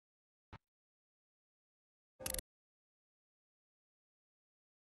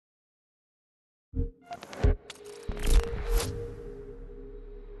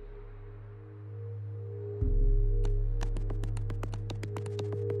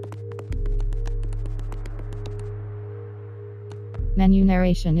Menu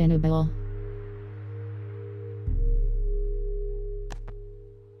narration enabled.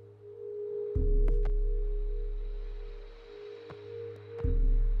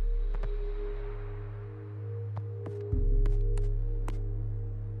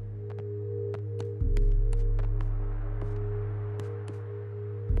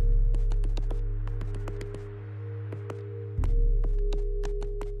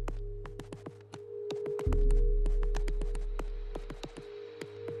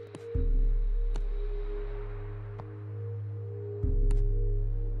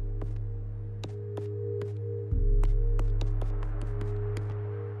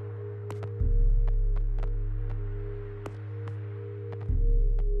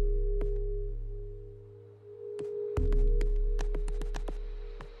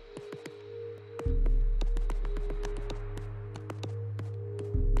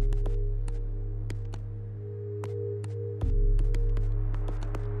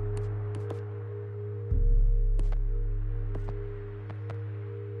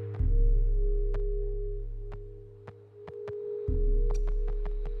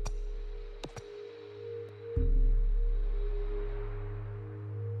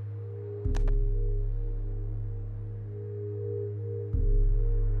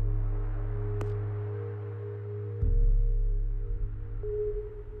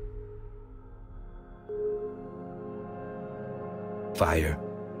 Fire,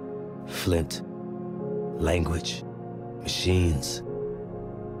 flint, language, machines.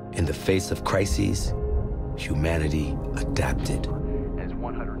 In the face of crises, humanity adapted.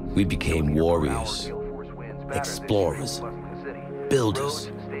 We became warriors, explorers,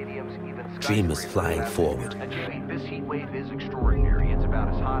 builders, dreamers flying forward,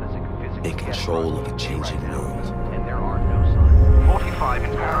 in control of a changing world. 45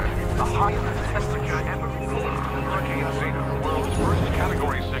 in Paris, the highest temperature ever recorded. Hurricane Zeta, the world's worst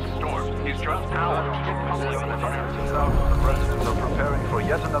Category 6 storm, is just hours from Thousands of residents are preparing for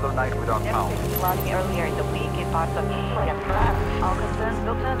yet another night without power. Flooding earlier in the week in parts of all concerns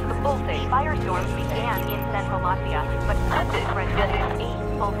will turn to the Baltic. Firestorms began in central Latvia, but spread to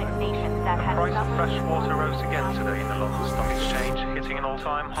 8 Baltic nations that had The price of fresh water rose again today in the London Stock Exchange, hitting an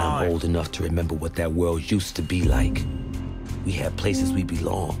all-time high. I'm old enough to remember what that world used to be like. We had places we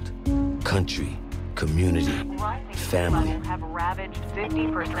belonged, country, community, family. Levels have ravaged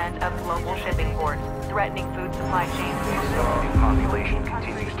 50% of global shipping ports, threatening food supply chains. The population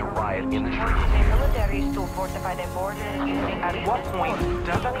continues to riot in the streets. Militaries to fortify their borders using... At what point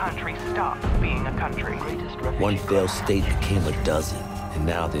does a country stop being a country? One failed state became a dozen, and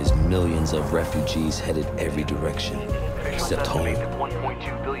now there's millions of refugees headed every direction, except home. Estimate that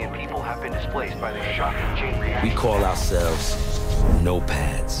 1.2 billion people have been displaced by the shocking chain reaction. We call ourselves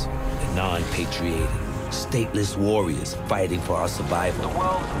nomads, the non-patriotic, stateless warriors fighting for our survival. The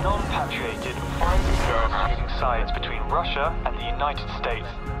world's non-patrioted finds themselves choosing sides between Russia and the United States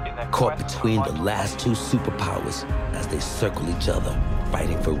in their Caught quest between to the fight last two superpowers as they circle each other,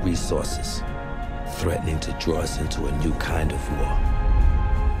 fighting for resources, threatening to draw us into a new kind of war.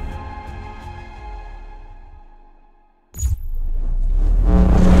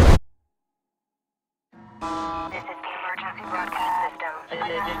 This is the emergency broadcast system. A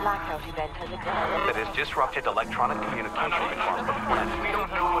alleged blackout event has occurred. That has disrupted electronic communication across the planet. We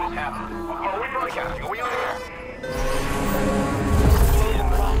don't know what has happened. Are we broadcasting? Are we on air?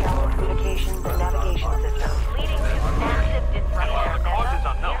 Blackout communications and navigation systems, leading to massive disruption. The cause is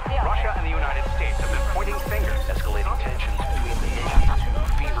unknown. Russia and the United States have been pointing fingers, escalating tensions between the nations.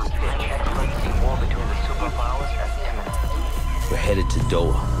 Fever pitch, escalating war between the superpowers as imminent. We're headed to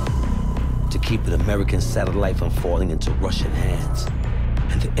Doha to keep an American satellite from falling into Russian hands.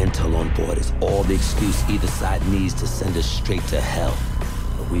 And the intel on board is all the excuse either side needs to send us straight to hell.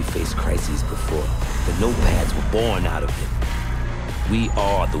 But we faced crises before. The nomads were born out of it. We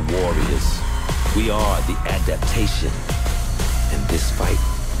are the warriors. We are the adaptation. And this fight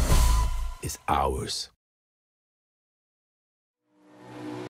is ours.